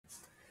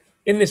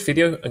In this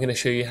video, I'm going to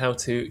show you how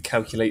to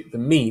calculate the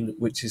mean,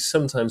 which is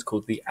sometimes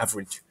called the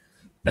average.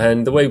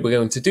 And the way we're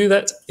going to do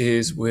that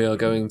is we are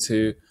going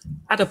to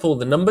add up all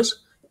the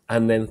numbers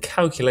and then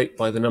calculate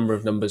by the number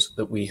of numbers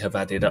that we have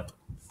added up.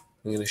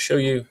 I'm going to show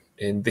you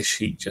in this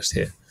sheet just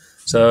here.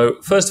 So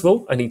first of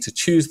all, I need to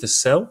choose the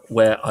cell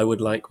where I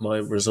would like my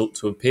result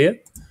to appear,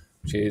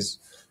 which is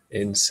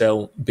in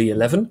cell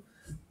B11.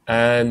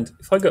 And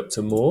if I go up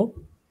to More,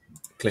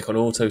 click on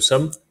Auto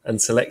Sum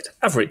and select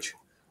Average.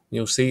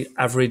 You'll see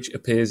average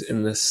appears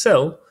in the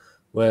cell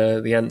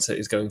where the answer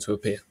is going to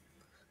appear.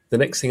 The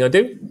next thing I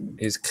do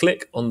is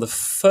click on the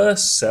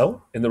first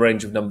cell in the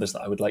range of numbers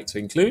that I would like to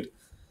include,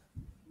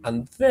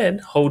 and then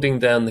holding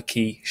down the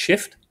key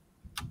Shift,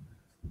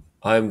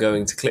 I'm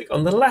going to click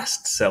on the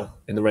last cell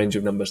in the range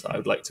of numbers that I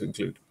would like to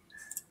include.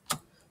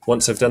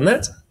 Once I've done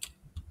that,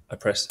 I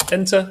press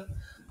Enter,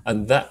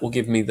 and that will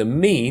give me the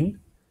mean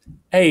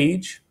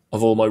age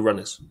of all my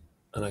runners.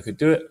 And I could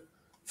do it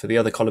for the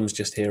other columns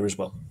just here as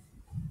well.